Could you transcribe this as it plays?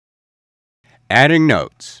Adding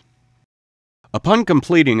notes. Upon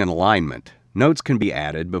completing an alignment, notes can be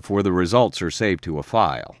added before the results are saved to a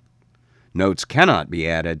file. Notes cannot be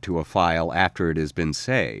added to a file after it has been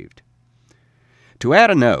saved. To add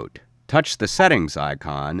a note, touch the Settings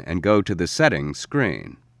icon and go to the Settings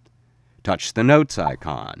screen. Touch the Notes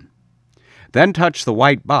icon. Then touch the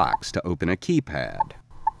white box to open a keypad.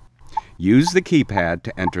 Use the keypad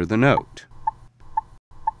to enter the note.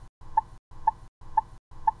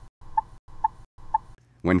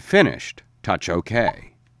 When finished, touch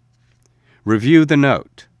OK. Review the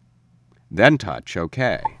note. Then touch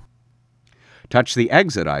OK. Touch the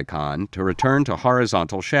Exit icon to return to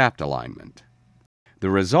horizontal shaft alignment.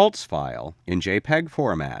 The results file, in JPEG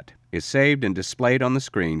format, is saved and displayed on the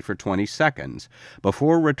screen for 20 seconds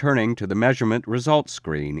before returning to the measurement results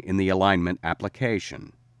screen in the alignment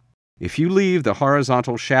application. If you leave the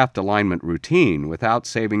horizontal shaft alignment routine without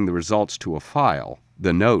saving the results to a file,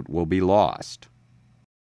 the note will be lost.